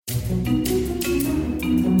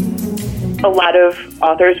A lot of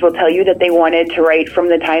authors will tell you that they wanted to write from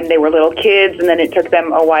the time they were little kids, and then it took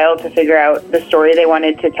them a while to figure out the story they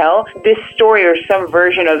wanted to tell. This story, or some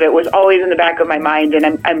version of it, was always in the back of my mind,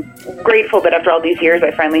 and I'm grateful that after all these years I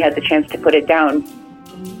finally had the chance to put it down.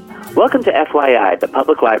 Welcome to FYI, the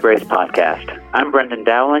Public Libraries Podcast. I'm Brendan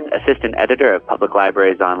Dowling, Assistant Editor of Public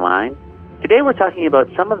Libraries Online. Today we're talking about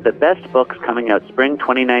some of the best books coming out spring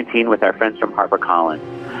 2019 with our friends from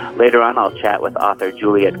HarperCollins. Later on, I'll chat with author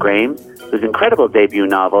Juliet Graham, whose incredible debut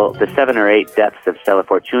novel, The 7 or 8 Deaths of Stella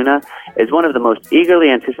Fortuna, is one of the most eagerly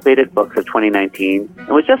anticipated books of 2019 and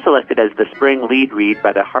was just selected as the spring lead read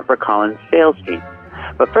by the HarperCollins sales team.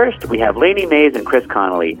 But first, we have Lainey Mays and Chris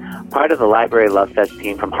Connolly, part of the Library Love Fest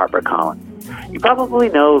team from HarperCollins. You probably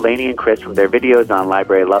know Lainey and Chris from their videos on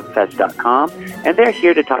librarylovefest.com, and they're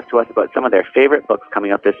here to talk to us about some of their favorite books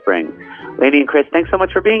coming up this spring. Lainey and Chris, thanks so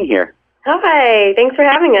much for being here. Hi, thanks for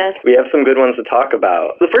having us. We have some good ones to talk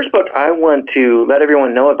about. The first book I want to let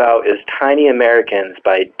everyone know about is Tiny Americans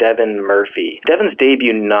by Devin Murphy. Devin's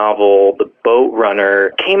debut novel, The Boat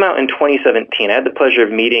Runner, came out in 2017. I had the pleasure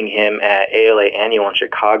of meeting him at ALA Annual in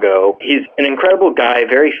Chicago. He's an incredible guy,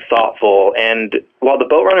 very thoughtful, and while The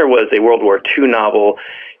Boat Runner was a World War II novel,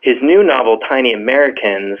 his new novel, Tiny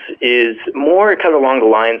Americans, is more kind of along the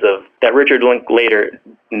lines of that Richard Linklater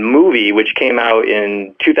movie, which came out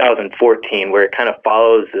in 2014, where it kind of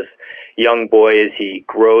follows this young boy as he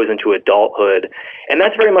grows into adulthood. And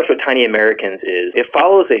that's very much what Tiny Americans is. It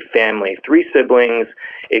follows a family, 3 siblings,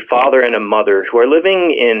 a father and a mother, who are living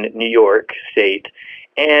in New York State.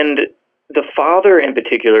 And the father in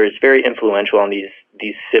particular is very influential on these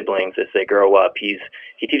siblings as they grow up. He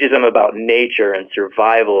teaches them about nature and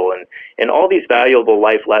survival and all these valuable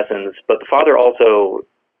life lessons, but the father also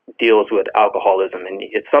deals with alcoholism, and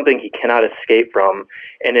it's something he cannot escape from,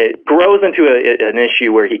 and it grows into an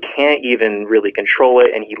issue where he can't even really control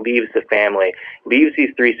it, and he leaves the family, leaves these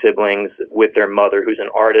 3 siblings with their mother, who's an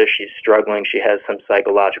artist. She's struggling. She has some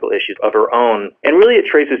psychological issues of her own, and really it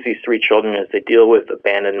traces these 3 children as they deal with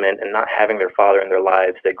abandonment and not having their father in their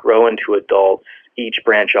lives. They grow into adults, each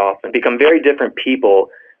branch off and become very different people,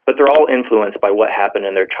 but they're all influenced by what happened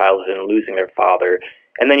in their childhood and losing their father.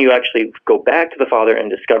 And then you actually go back to the father and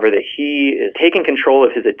discover that he is taking control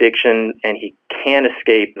of his addiction, and he can't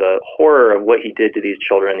escape the horror of what he did to these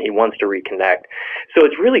children. He wants to reconnect. So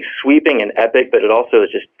it's really sweeping and epic, but it also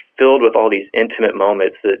is just filled with all these intimate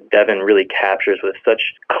moments that Devin really captures with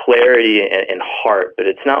such clarity and heart. But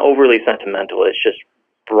it's not overly sentimental. It's just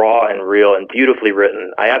raw and real and beautifully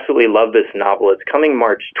written. I absolutely love this novel. It's coming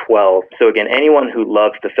March 12th. So again, anyone who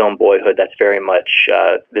loves the film Boyhood, this is very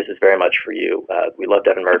much for you. We love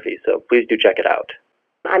Devin Murphy, so please do check it out.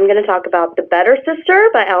 I'm going to talk about The Better Sister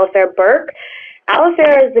by Alafair Burke.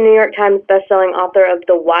 Alafair is the New York Times bestselling author of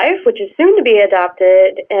The Wife, which is soon to be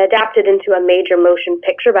adapted into a major motion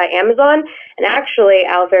picture by Amazon. And actually,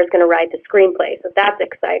 Alafair is going to write the screenplay, so that's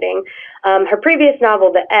exciting. Her previous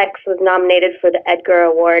novel, The X, was nominated for the Edgar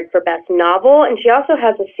Award for Best Novel, and she also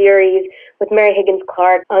has a series with Mary Higgins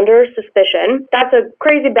Clark, Under Suspicion. That's a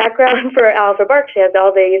crazy background for Alafair Burke. She has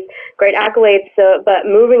all these great accolades. But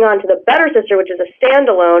moving on to The Better Sister, which is a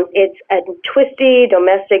standalone, it's a twisty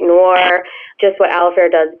domestic noir, just what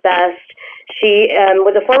Alafair does best. She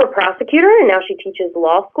was a former prosecutor, and now she teaches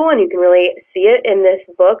law school, and you can really see it in this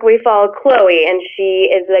book. We follow Chloe, and she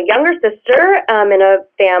is the younger sister in a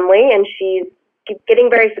family, and she's getting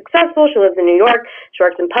very successful. She lives in New York. She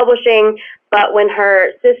works in publishing. But when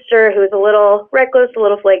her sister, who is a little reckless, a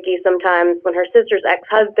little flaky sometimes, when her sister's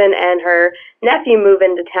ex-husband and her nephew move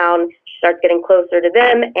into town, she starts getting closer to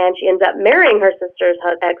them, and she ends up marrying her sister's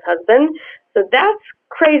ex-husband. So that's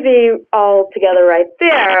crazy altogether right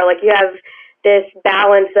there. Like, you have this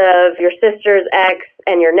balance of your sister's ex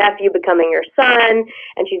and your nephew becoming your son,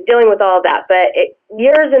 and she's dealing with all of that. But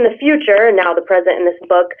years in the future, and now the present in this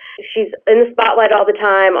book, she's in the spotlight all the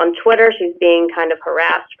time. On Twitter, she's being kind of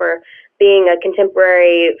harassed for being a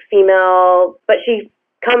contemporary female, but she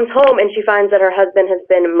comes home and she finds that her husband has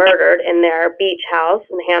been murdered in their beach house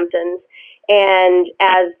in the Hamptons. And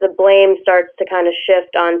as the blame starts to kind of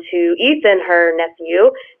shift onto Ethan, her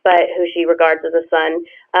nephew, but who she regards as a son,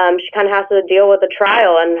 she kind of has to deal with a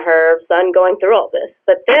trial and her son going through all this.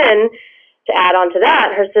 But then, to add on to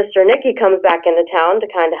that, her sister Nikki comes back into town to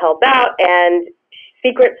kind of help out, and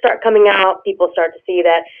secrets start coming out. People start to see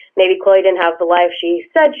that maybe Chloe didn't have the life she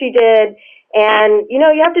said she did. And,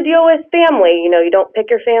 you have to deal with family. You don't pick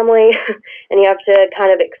your family, and you have to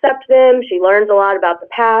kind of accept them. She learns a lot about the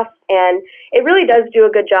past, and it really does do a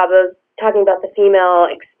good job of talking about the female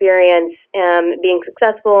experience being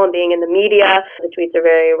successful and being in the media. The tweets are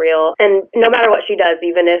very real. And no matter what she does,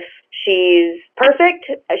 even if she's perfect,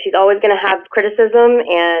 she's always going to have criticism.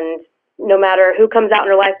 And no matter who comes out in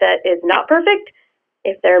her life that is not perfect,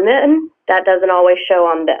 if they're men, that doesn't always show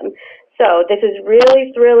on them. So this is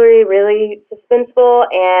really thrillery, really suspenseful,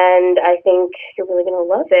 and I think you're really going to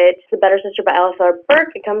love it. It's The Better Sister by Alafair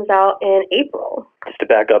Burke. It comes out in April. Just to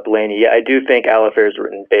back up Lainey, I do think Alafair's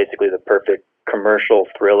written basically the perfect commercial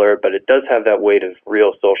thriller, but it does have that weight of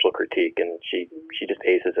real social critique, and she just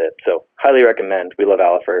aces it. So highly recommend. We love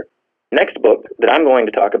Alafair. Next book that I'm going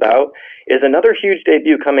to talk about is another huge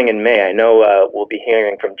debut coming in May. I know we'll be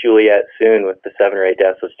hearing from Juliet soon with The 7 or 8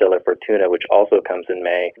 Deaths of Stella Fortuna, which also comes in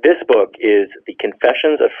May. This book is The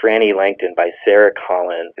Confessions of Franny Langton by Sarah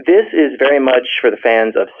Collins. This is very much for the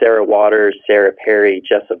fans of Sarah Waters, Sarah Perry,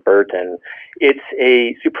 Jessa Burton. It's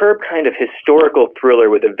a superb kind of historical thriller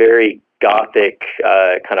with a very gothic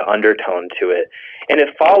kind of undertone to it. And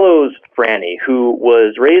it follows Franny, who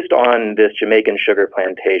was raised on this Jamaican sugar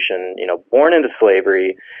plantation, born into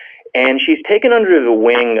slavery, and she's taken under the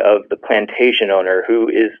wing of the plantation owner,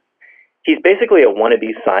 he's basically a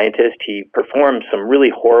wannabe scientist. He performs some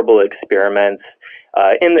really horrible experiments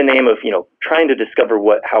in the name of, trying to discover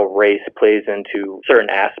how race plays into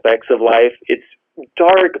certain aspects of life. It's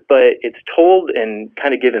dark, but it's told and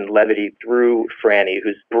kind of given levity through Franny,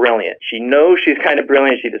 who's brilliant. She knows she's kind of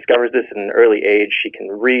brilliant. She discovers this at an early age. She can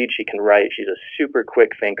read, she can write. She's a super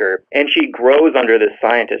quick thinker, and she grows under this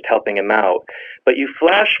scientist helping him out. But you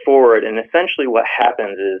flash forward, and essentially what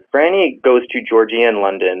happens is Franny goes to Georgian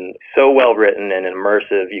London, so well written and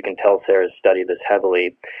immersive. You can tell Sarah's studied this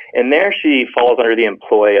heavily. And there she falls under the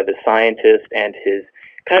employ of the scientist and his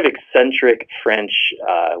kind of eccentric French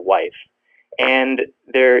wife. And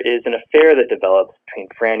there is an affair that develops between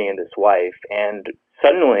Franny and this wife, and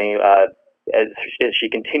suddenly, as she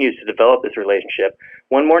continues to develop this relationship,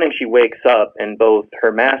 one morning she wakes up and both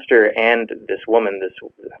her master and this woman,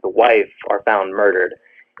 the wife, are found murdered,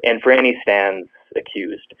 and Franny stands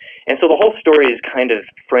accused. And so the whole story is kind of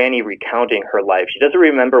Franny recounting her life. She doesn't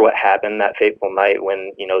remember what happened that fateful night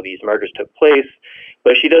when, these murders took place,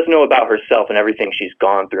 but she does know about herself and everything she's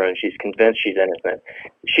gone through, and she's convinced she's innocent.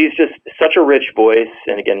 She's just such a rich voice,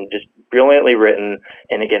 and again, just brilliantly written.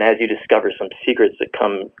 And again, as you discover some secrets that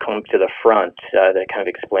come to the front that kind of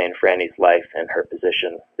explain Franny's life and her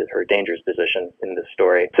position, her dangerous position in this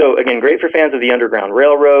story. So again, great for fans of the Underground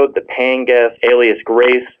Railroad, The Paying Guest, Alias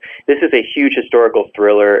Grace. This is a huge historical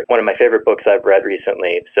thriller, one of my favorite books I've read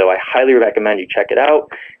recently. So I highly recommend you check it out.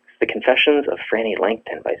 The Confessions of Franny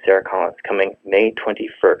Langton by Sarah Collins, coming May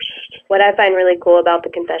 21st. What I find really cool about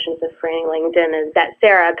The Confessions of Franny Langton is that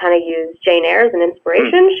Sarah kind of used Jane Eyre as an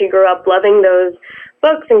inspiration. She grew up loving those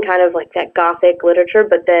books and kind of like that gothic literature,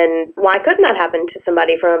 but then why couldn't that happen to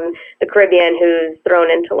somebody from the Caribbean who's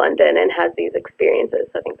thrown into London and has these experiences?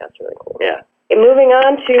 I think that's really cool. Yeah. And moving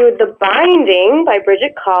on to The Binding by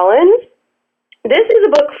Bridget Collins. This is a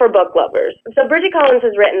book for book lovers. So Bridget Collins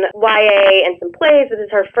has written YA and some plays. This is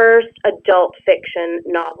her first adult fiction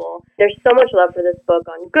novel. There's so much love for this book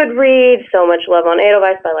on Goodreads, so much love on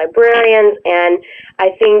Edelweiss by librarians, and I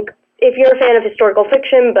think if you're a fan of historical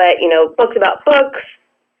fiction, but, books about books,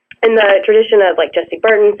 in the tradition of like Jessie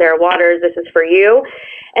Burton, Sarah Waters, this is for you.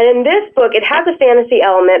 And in this book, it has a fantasy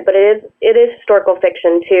element, but it is historical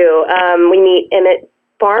fiction too. We meet Emmett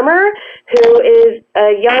Farmer, who is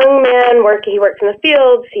a young man. He works in the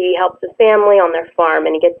fields. He helps his family on their farm,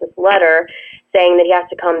 and he gets this letter saying that he has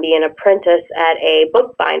to come be an apprentice at a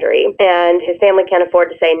book bindery, and his family can't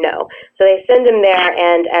afford to say no. So they send him there,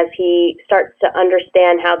 and as he starts to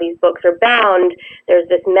understand how these books are bound, there's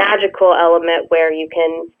this magical element where you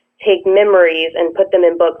can take memories and put them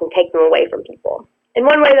in books and take them away from people. In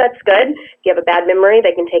one way, that's good. If you have a bad memory,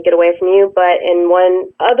 they can take it away from you, but in one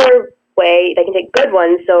other way, they can take good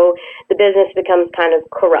ones, so the business becomes kind of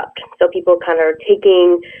corrupt. So people kind of are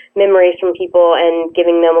taking memories from people and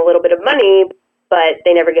giving them a little bit of money, but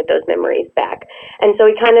they never get those memories back. And so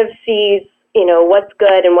he kind of sees, what's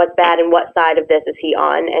good and what's bad and what side of this is he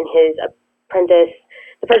on, and his apprentice,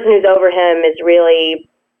 the person who's over him, is really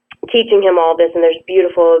teaching him all this, and there's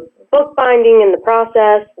beautiful bookbinding in the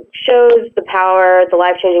process. Shows the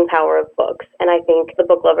life-changing power of books, and I think the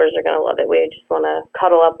book lovers are going to love it. We just want to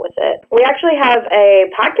cuddle up with it. We actually have a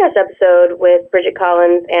podcast episode with Bridget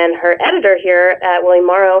Collins and her editor here at William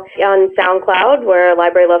Morrow on SoundCloud. We're a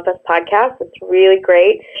Library Love Fest podcast. It's really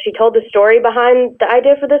great. She told the story behind the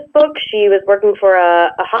idea for this book. She was working for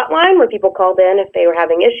a hotline where people called in if they were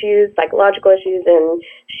having issues, psychological issues, and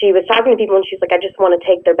she was talking to people, and she's like, I just want to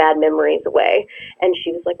take their bad memories away. And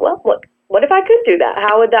she was like, well, look, what if I could do that?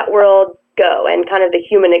 How would that world go? And kind of the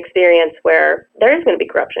human experience where there is going to be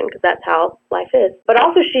corruption, because that's how life is. But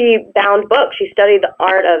also she bound books. She studied the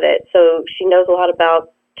art of it, so she knows a lot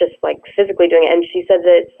about just like physically doing it. And she says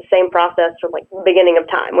that it's the same process from like the beginning of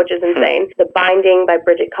time, which is insane. The Binding by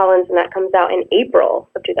Bridget Collins, and that comes out in April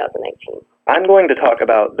of 2019. I'm going to talk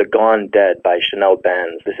about The Gone Dead by Chanel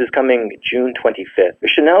Benz. This is coming June 25th.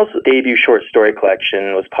 Chanel's debut short story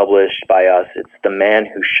collection was published by us. It's The Man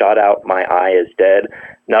Who Shot Out My Eye Is Dead.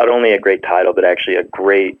 Not only a great title, but actually a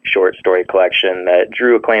great short story collection that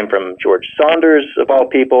drew acclaim from George Saunders, of all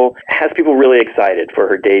people, has people really excited for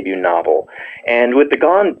her debut novel. And with The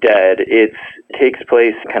Gone Dead, it takes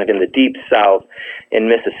place kind of in the deep south, in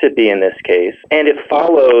Mississippi in this case, and it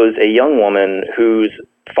follows a young woman whose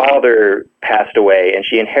father passed away, and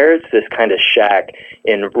she inherits this kind of shack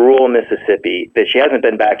in rural Mississippi that she hasn't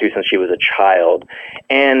been back to since she was a child.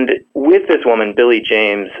 And with this woman, Billy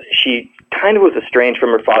James, she kind of was estranged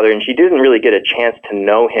from her father, and she didn't really get a chance to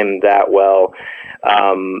know him that well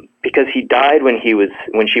because he died when she was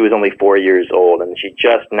only 4 years old, and she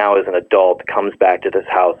just now as an adult comes back to this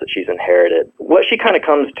house that she's inherited. What she kind of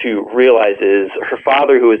comes to realize is her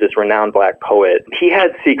father, who was this renowned black poet, he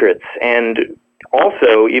had secrets, and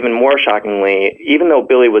also, even more shockingly, even though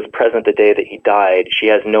Billy was present the day that he died, she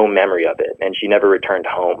has no memory of it, and she never returned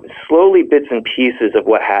home. Slowly, bits and pieces of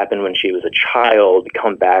what happened when she was a child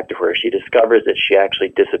come back to her. She discovers that she actually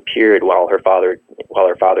disappeared while her father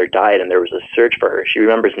died, and there was a search for her. She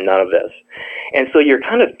remembers none of this. And so you're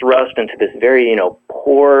kind of thrust into this very,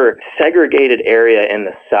 poor, segregated area in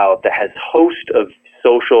the South that has a host of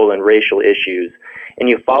social and racial issues. And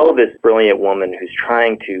you follow this brilliant woman who's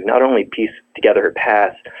trying to not only piece together her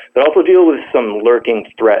past, but also deal with some lurking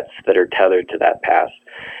threats that are tethered to that past.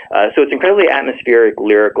 So it's incredibly atmospheric,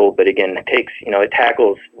 lyrical, but again, it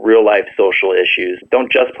tackles real-life social issues.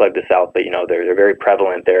 Don't just plug the South, but, they're very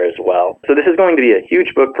prevalent there as well. So this is going to be a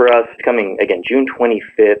huge book for us. It's coming, again, June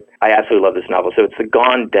 25th. I absolutely love this novel. So it's The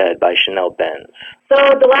Gone Dead by Chanel Benz. So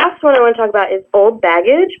the last one I want to talk about is Old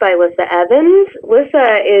Baggage by Lyssa Evans.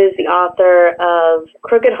 Lyssa is the author of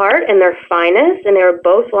Crooked Heart and Their Finest, and they were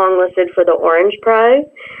both longlisted for the Orange Prize.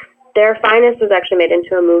 Their Finest was actually made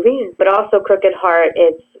into a movie, but also Crooked Heart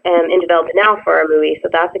is in development now for a movie, so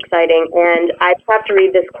that's exciting. And I just have to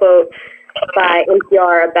read this quote by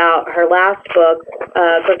NPR about her last book,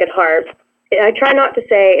 Crooked Heart. I try not to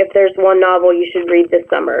say if there's one novel you should read this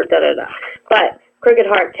summer, but Crooked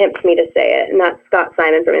Heart tempts me to say it, and that's Scott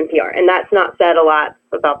Simon from NPR, and that's not said a lot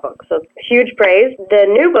about books, so huge praise. The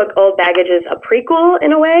new book, Old Baggage, is a prequel,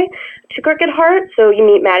 in a way, to Crooked Heart, so you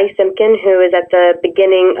meet Maddie Simpkin, who is at the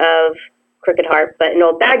beginning of Crooked Heart, but in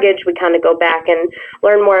Old Baggage, we kind of go back and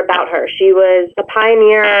learn more about her. She was a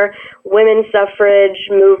pioneer, women's suffrage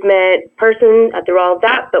movement person through all of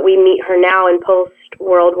that, but we meet her now in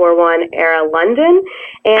post-World War I era London,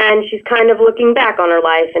 and she's kind of looking back on her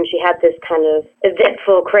life, and she had this kind of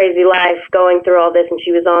eventful, crazy life going through all this, and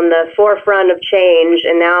she was on the forefront of change,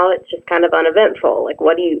 and now it's just kind of uneventful. Like,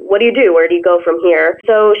 what do you do? Where do you go from here?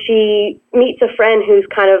 So she meets a friend who's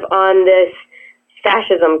kind of on this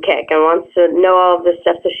fascism kick and wants to know all of this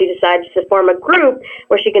stuff, so she decides to form a group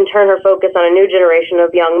where she can turn her focus on a new generation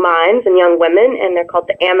of young minds and young women, and they're called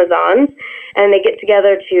the Amazons, and they get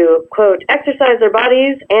together to, quote, exercise their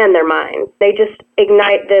bodies and their minds. They just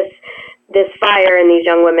ignite this fire in these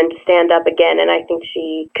young women to stand up again, and I think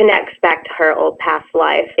she connects back to her old past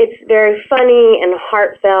life. It's very funny and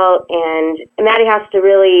heartfelt, and Maddie has to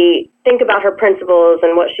really think about her principles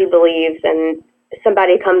and what she believes, and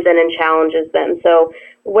somebody comes in and challenges them. So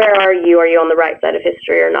where are you? Are you on the right side of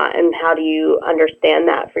history or not? And how do you understand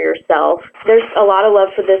that for yourself? There's a lot of love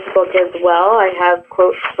for this book as well. I have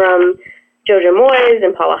quotes from Jojo Moyes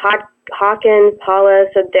and Paula Hawkins. Paula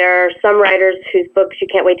said there are some writers whose books you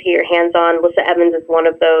can't wait to get your hands on. Lyssa Evans is one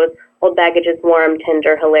of those. Old Baggage is warm,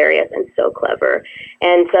 tender, hilarious, and so clever.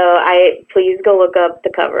 And so please go look up the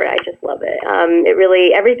cover. I just love it. It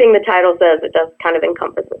really, everything the title says, it does kind of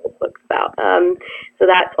encompass what this book's about. So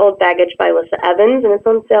that's Old Baggage by Lyssa Evans, and it's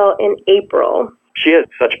on sale in April. She has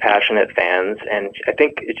such passionate fans, and I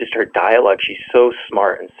think it's just her dialogue. She's so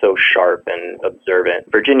smart and so sharp and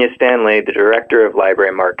observant. Virginia Stanley, the director of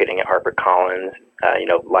library marketing at HarperCollins,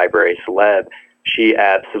 library celeb, she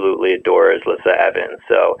absolutely adores Lyssa Evans.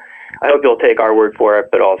 So I hope you'll take our word for it,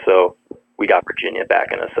 but also we got Virginia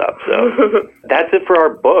backing us up. So that's it for our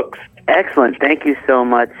books. Excellent. Thank you so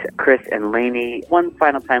much, Chris and Lainey. One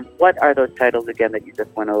final time, what are those titles again that you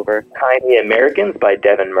just went over? Tiny Americans by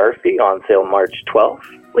Devin Murphy, on sale March 12th.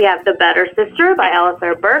 We have The Better Sister by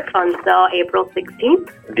Alastair Burke, on sale April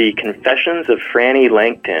 16th. The Confessions of Franny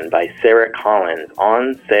Langton by Sarah Collins,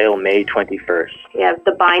 on sale May 21st. We have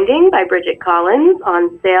The Binding by Bridget Collins,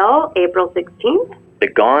 on sale April 16th. The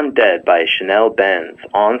Gone Dead by Chanel Benz,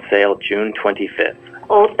 on sale June 25th.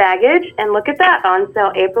 Old Baggage, and look at that, on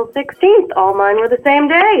sale April 16th. All mine were the same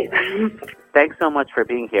day. Thanks so much for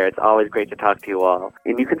being here. It's always great to talk to you all.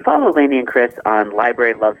 And you can follow Lainey and Chris on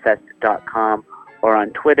librarylovefest.com or on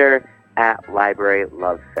Twitter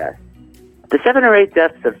 @librarylovefest. The 7 or 8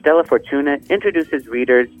 Deaths of Stella Fortuna introduces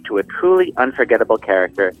readers to a truly unforgettable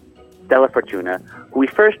character, Stella Fortuna, who we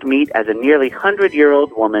first meet as a nearly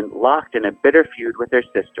 100-year-old woman locked in a bitter feud with her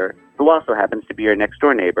sister, who also happens to be her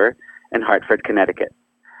next-door neighbor, in Hartford, Connecticut.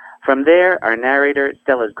 From there, our narrator,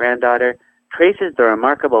 Stella's granddaughter, traces the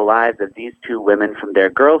remarkable lives of these two women from their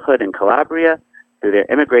girlhood in Calabria through their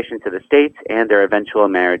immigration to the States and their eventual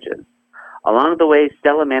marriages. Along the way,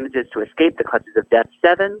 Stella manages to escape the clutches of death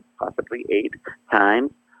 7, possibly 8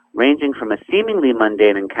 times, ranging from a seemingly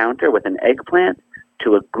mundane encounter with an eggplant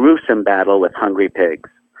to a gruesome battle with hungry pigs.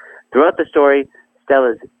 Throughout the story,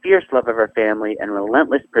 Stella's fierce love of her family and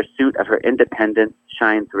relentless pursuit of her independence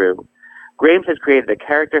shine through. Grames has created a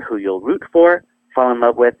character who you'll root for, fall in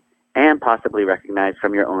love with, and possibly recognize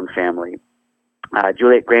from your own family.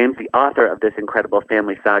 Juliet Grames, the author of this incredible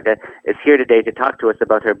family saga, is here today to talk to us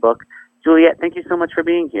about her book. Juliet, thank you so much for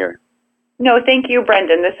being here. No, thank you,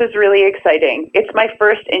 Brendan. This is really exciting. It's my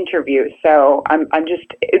first interview, so I'm just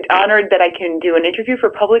honored that I can do an interview for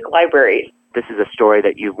public libraries. This is a story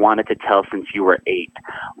that you've wanted to tell since you were 8.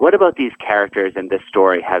 What about these characters in this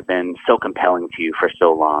story have been so compelling to you for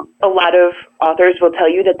so long? A lot of authors will tell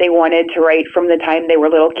you that they wanted to write from the time they were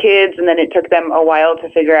little kids, and then it took them a while to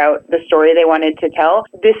figure out the story they wanted to tell.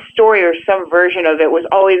 This story, or some version of it, was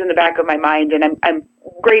always in the back of my mind, and I'm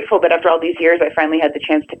grateful that after all these years I finally had the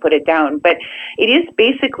chance to put it down. But it is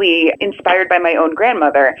basically inspired by my own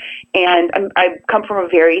grandmother, and I come from a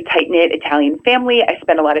very tight-knit Italian family. I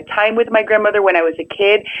spent a lot of time with my grandmother when I was a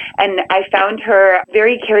kid, and I found her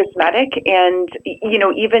very charismatic. And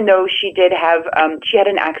even though she did have she had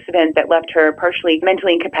an accident that left her partially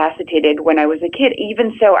mentally incapacitated when I was a kid,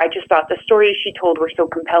 even so, I just thought the stories she told were so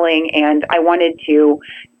compelling, and I wanted to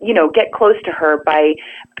get close to her by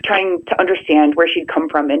trying to understand where she'd come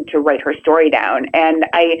from and to write her story down. And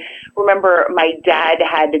I remember my dad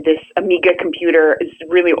had this Amiga computer, this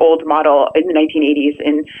really old model in the 1980s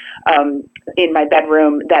in my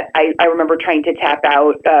bedroom that I remember trying to tap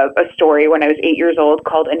out a story when I was 8 years old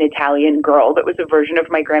called An Italian Girl that was a version of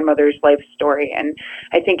my grandmother's life story. And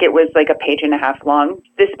I think it was like a page and a half long.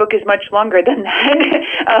 This book is much longer than that.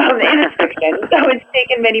 It is fiction, so it's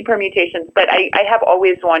taken many permutations. But I have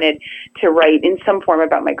always wanted to write in some form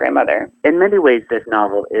about my grandmother. In many ways, this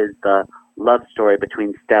novel is the love story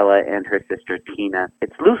between Stella and her sister Tina.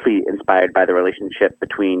 It's loosely inspired by the relationship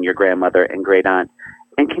between your grandmother and great aunt.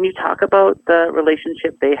 And can you talk about the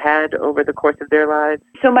relationship they had over the course of their lives?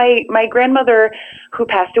 So my grandmother, who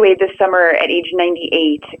passed away this summer at age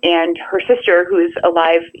 98, and her sister, who's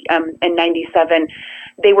alive in 97,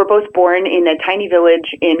 they were both born in a tiny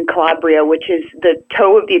village in Calabria, which is the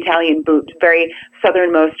toe of the Italian boot, very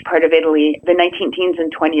southernmost part of Italy. The 19 teens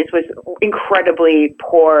and 20s was incredibly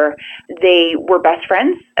poor. They were best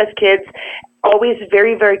friends as kids, always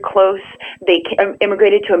very, very close. They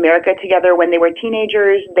immigrated to America together when they were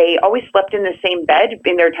teenagers. They always slept in the same bed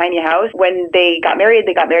in their tiny house. When they got married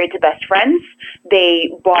to best friends.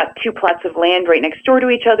 They bought 2 plots of land right next door to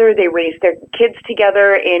each other. They raised their kids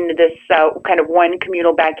together in this kind of one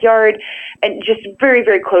communal backyard, and just very,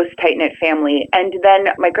 very close, tight-knit family. And then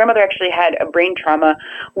my grandmother actually had a brain trauma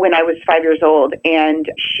when I was 5 years old,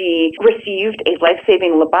 and she received a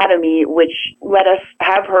life-saving lobotomy, which let us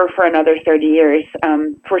have her for another 30 years,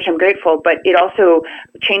 for which I'm grateful, but it also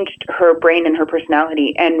changed her brain and her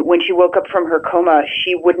personality. And when she woke up from her coma,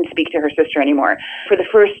 she wouldn't speak to her sister anymore. For the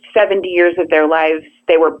first 70 years of their lives,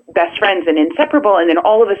 they were best friends and inseparable, and then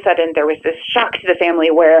all of a sudden there was this shock to the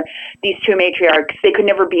family where these two matriarchs, they could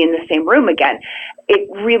never be in the same room again. It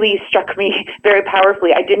really struck me very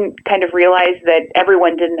powerfully. I didn't kind of realize that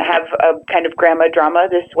everyone didn't have a kind of grandma drama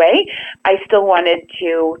this way. I still wanted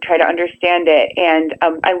to try to understand it. And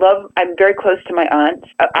I'm very close to my aunts.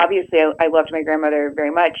 Obviously, I loved my grandmother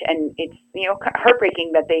very much. And it's,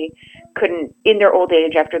 heartbreaking that they couldn't, in their old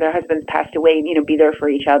age, after their husbands passed away, be there for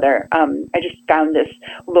each other. I just found this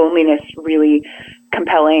loneliness really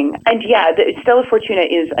compelling. And yeah, Stella Fortuna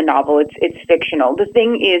is a novel. It's fictional. The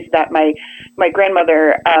thing is that my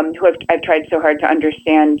grandmother, who I've tried so hard to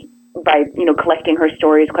understand by, collecting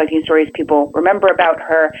stories people remember about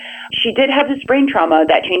her, she did have this brain trauma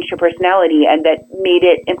that changed her personality and that made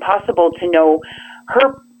it impossible to know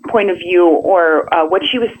her point of view or what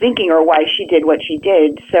she was thinking or why she did what she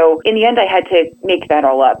did. So in the end, I had to make that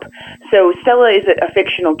all up. So Stella is a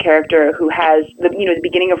fictional character who has the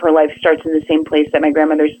beginning of her life starts in the same place that my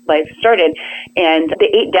grandmother's life started, and the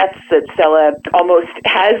 8 deaths that Stella almost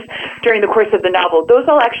has during the course of the novel, those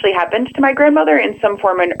all actually happened to my grandmother in some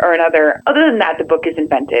form or another. Other than that, the book is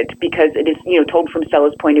invented because it is told from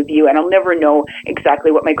Stella's point of view, and I'll never know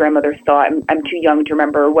exactly what my grandmother thought. I'm too young to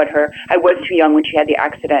remember I was too young when she had the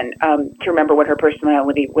accident to remember what her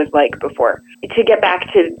personality was like before. To get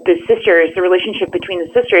back to the sisters, the relationship between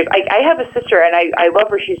the sisters, I have a sister and I love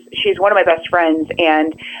her. She's one of my best friends,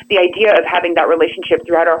 and the idea of having that relationship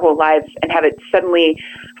throughout our whole lives and have it suddenly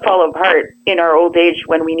fall apart in our old age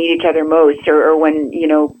when we need each other most, or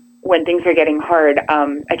when things are getting hard,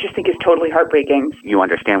 I just think is totally heartbreaking. You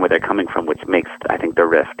understand where they're coming from, which makes, I think, the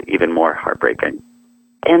rift even more heartbreaking.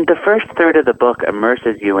 And the first third of the book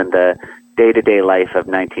immerses you in the day-to-day life of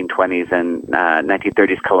 1920s and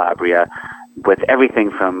 1930s Calabria, with everything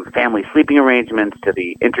from family sleeping arrangements to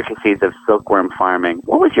the intricacies of silkworm farming.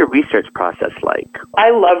 What was your research process like?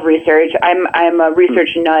 I love research. I'm a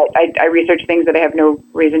research nut. I research things that I have no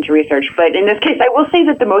reason to research. But in this case, I will say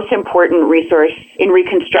that the most important resource in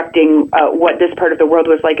reconstructing what this part of the world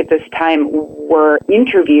was like at this time were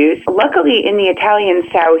interviews. Luckily, in the Italian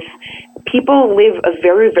South, people live a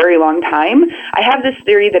very, very long time. I have this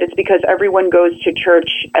theory that it's because everyone goes to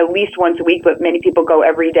church at least once a week, but many people go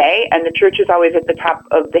every day, and the church is always at the top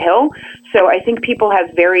of the hill. So I think people have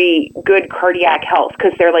very good cardiac health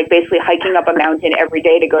because they're basically hiking up a mountain every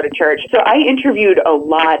day to go to church. So I interviewed a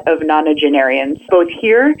lot of nonagenarians, both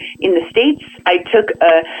here in the States. I took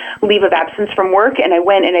a leave of absence from work, and I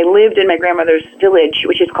went and I lived in my grandmother's village,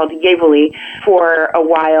 which is called Jevoli, for a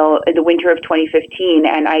while in the winter of 2015,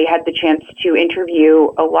 and I had the chance to interview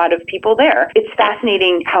a lot of people there. It's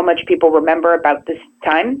fascinating how much people remember about this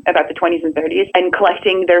time, about the 20s and 30s, and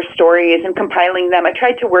collecting their stories and compiling them. I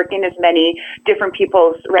tried to work in as many different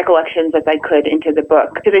people's recollections as I could into the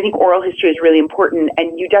book, because I think oral history is really important,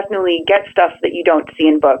 and you definitely get stuff that you don't see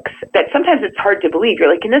in books that sometimes it's hard to believe. You're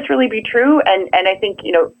like, can this really be true? And I think,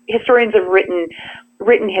 historians have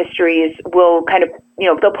written histories will kind of,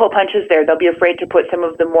 they'll pull punches there. They'll be afraid to put some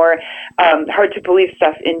of the more hard to believe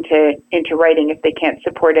stuff into writing if they can't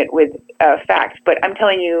support it with facts. But I'm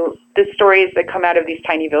telling you, the stories that come out of these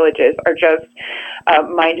tiny villages are just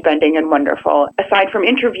mind-bending and wonderful. Aside from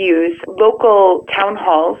interviews, local town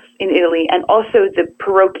halls in Italy and also the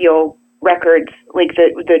parochial records, like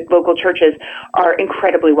the local churches, are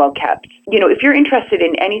incredibly well kept. If you're interested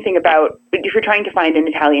in anything if you're trying to find an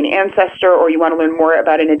Italian ancestor or you want to learn more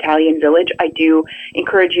about an Italian village, I do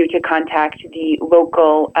encourage you to contact the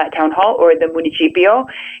local town hall, or the municipio,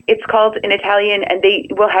 it's called in Italian, and they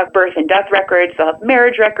will have birth and death records, they'll have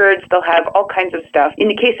marriage records, they'll have all kinds of stuff. In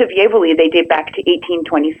the case of Jevoli, they date back to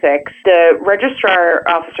 1826. The registrar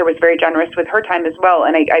officer was very generous with her time as well,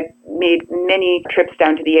 and I made many trips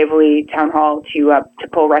down to the Jevoli town hall to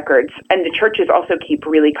pull records. And the churches also keep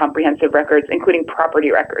really comprehensive records, including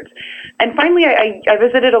property records. And finally, I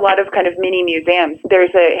visited a lot of kind of mini museums.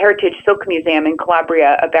 There's a heritage silk museum in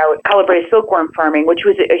Calabria about Calabrese silkworm farming, which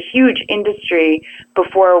was a huge industry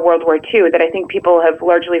before World War II that I think people have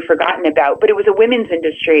largely forgotten about. But it was a women's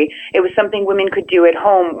industry. It was something women could do at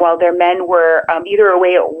home while their men were either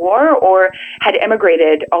away at war or had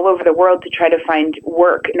emigrated all over the world to try to find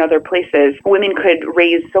work in other places. Women could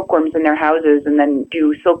raise silkworms in their houses and then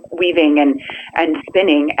do silk weaving and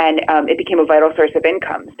spinning, and it became a vital source of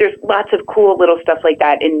income. There's lots of cool little stuff like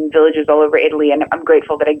that in villages all over Italy, and I'm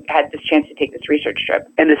grateful that I had this chance to take this research trip.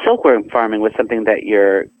 And the silkworm farming was something that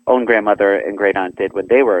your own grandmother and great-aunt did when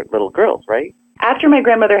they were little girls, right? After my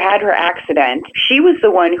grandmother had her accident, she was the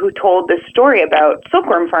one who told this story about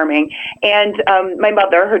silkworm farming. And my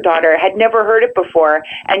mother, her daughter, had never heard it before.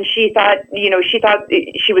 And she thought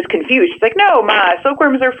she was confused. She's like, no, Ma,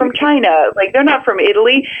 silkworms are from China. Like, they're not from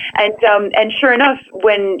Italy. And sure enough,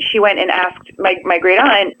 when she went and asked my great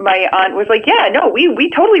aunt, my aunt was like, yeah, no, we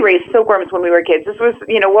totally raised silkworms when we were kids. This was,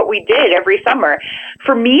 what we did every summer.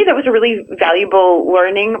 For me, that was a really valuable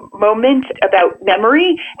learning moment about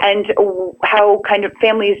memory and how kind of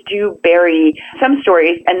families do bury some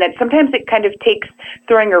stories, and that sometimes it kind of takes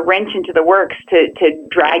throwing a wrench into the works to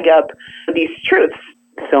drag up these truths.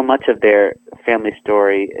 So much of their family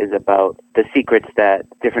story is about the secrets that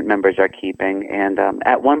different members are keeping. And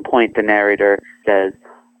at one point, the narrator says,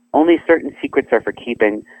 "Only certain secrets are for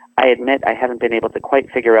keeping. I admit I haven't been able to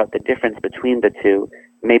quite figure out the difference between the two.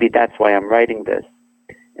 Maybe that's why I'm writing this."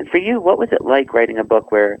 And for you, what was it like writing a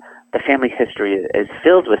book where the family history is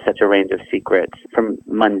filled with such a range of secrets, from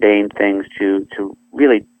mundane things to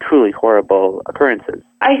really, truly horrible occurrences?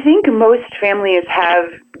 I think most families have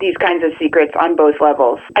these kinds of secrets on both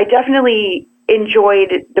levels. I definitely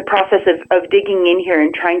enjoyed the process of digging in here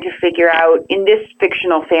and trying to figure out, in this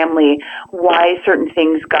fictional family, why certain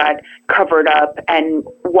things got covered up and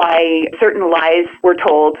why certain lies were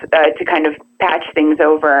told to kind of patch things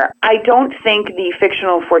over. I don't think the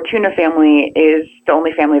fictional Fortuna family is the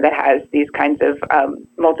only family that has these kinds of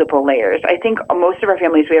multiple layers. I think most of our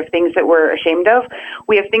families, we have things that we're ashamed of.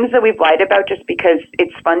 We have things that we've lied about just because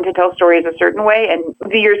it's fun to tell stories a certain way, and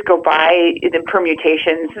the years go by, the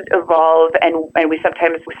permutations evolve, and we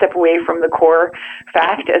sometimes step away from the core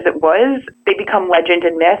fact as it was. They become legend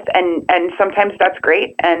and myth, and sometimes that's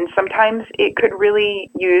great, and sometimes it could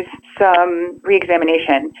really use some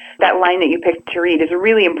re-examination. That line that you picked to read is a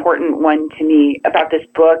really important one to me about this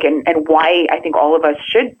book and why I think all of us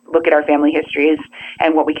should look at our family histories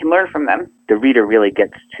and what we can learn from them. The reader really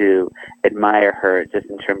gets to admire her just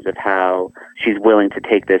in terms of how she's willing to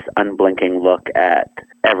take this unblinking look at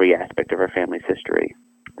every aspect of her family's history.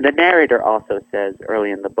 The narrator also says early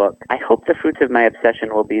in the book, "I hope the fruits of my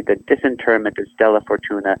obsession will be the disinterment of Stella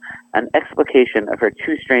Fortuna, an explication of her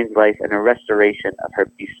too strange life, and a restoration of her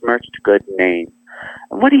besmirched good name."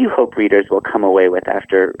 What do you hope readers will come away with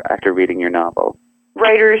after reading your novel?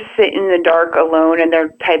 Writers sit in the dark alone and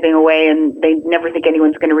they're typing away and they never think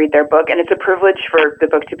anyone's going to read their book, and it's a privilege for the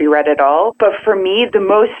book to be read at all. But for me, the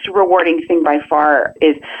most rewarding thing by far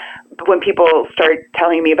is when people start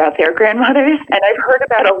telling me about their grandmothers, and I've heard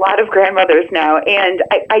about a lot of grandmothers now, and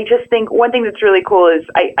I just think one thing that's really cool is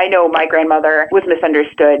I know my grandmother was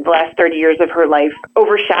misunderstood. The last 30 years of her life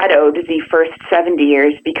overshadowed the first 70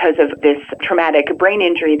 years because of this traumatic brain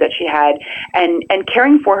injury that she had, and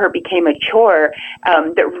caring for her became a chore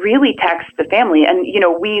that really taxed the family. And, you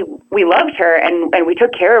know, we loved her and we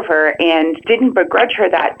took care of her and didn't begrudge her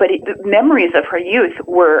that, but the memories of her youth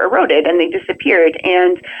were eroded and they disappeared.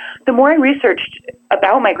 And the more I researched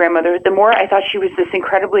about my grandmother, the more I thought she was this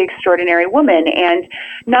incredibly extraordinary woman and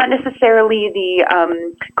not necessarily the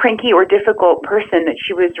cranky or difficult person that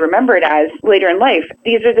she was remembered as later in life.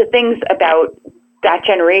 These are the things about that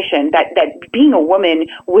generation, that being a woman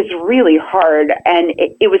was really hard, and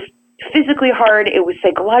it was physically hard, it was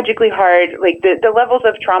psychologically hard, like the levels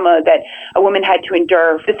of trauma that a woman had to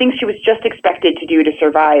endure, the things she was just expected to do to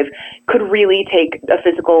survive could really take a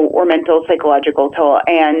physical or mental, psychological toll.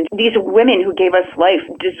 And these women who gave us life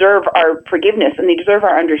deserve our forgiveness and they deserve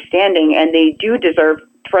our understanding, and they do deserve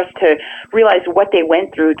for us to realize what they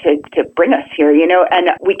went through to bring us here, you know,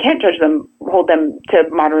 and we can't judge them, hold them to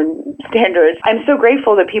modern standards. I'm so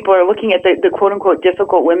grateful that people are looking at the quote-unquote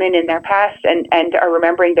difficult women in their past and are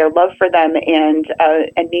remembering their love for them and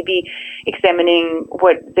maybe examining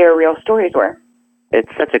what their real stories were.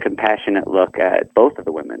 It's such a compassionate look at both of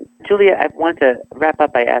the women. Julia, I want to wrap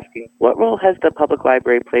up by asking, what role has the public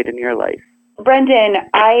library played in your life? Brendan,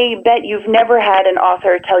 I bet you've never had an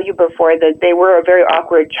author tell you before that they were a very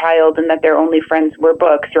awkward child and that their only friends were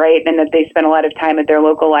books, right? And that they spent a lot of time at their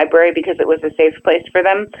local library because it was a safe place for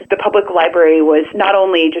them. The public library was not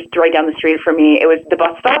only just right down the street from me, it was the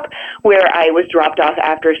bus stop where I was dropped off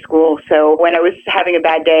after school. So when I was having a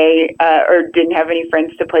bad day or didn't have any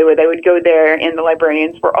friends to play with, I would go there, and the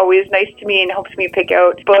librarians were always nice to me and helped me pick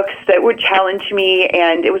out books that would challenge me,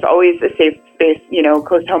 and it was always a safe space, you know,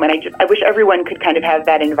 close to home. And I wish everyone could kind of have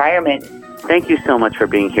that environment. Thank you so much for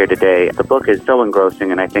being here today. The book is so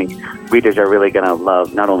engrossing, and I think readers are really going to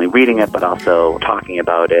love not only reading it, but also talking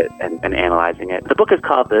about it and analyzing it. The book is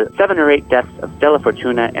called The 7 or 8 Deaths of Stella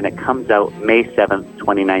Fortuna, and it comes out May 7th,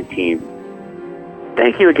 2019.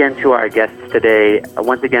 Thank you again to our guests today.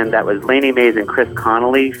 Once again, that was Lainey Mays and Chris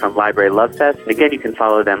Connolly from Library Love Fest. And again, you can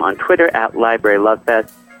follow them on Twitter at Library Love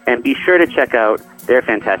Fest. And be sure to check out their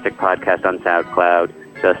fantastic podcast on SoundCloud.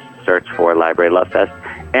 Just search for Library Love Fest.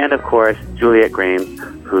 And, of course, Juliet Grames,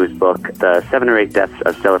 whose book, The 7 or 8 Deaths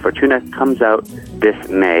of Stella Fortuna, comes out this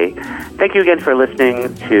May. Thank you again for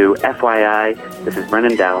listening to FYI. This is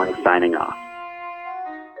Brendan Dowling signing off.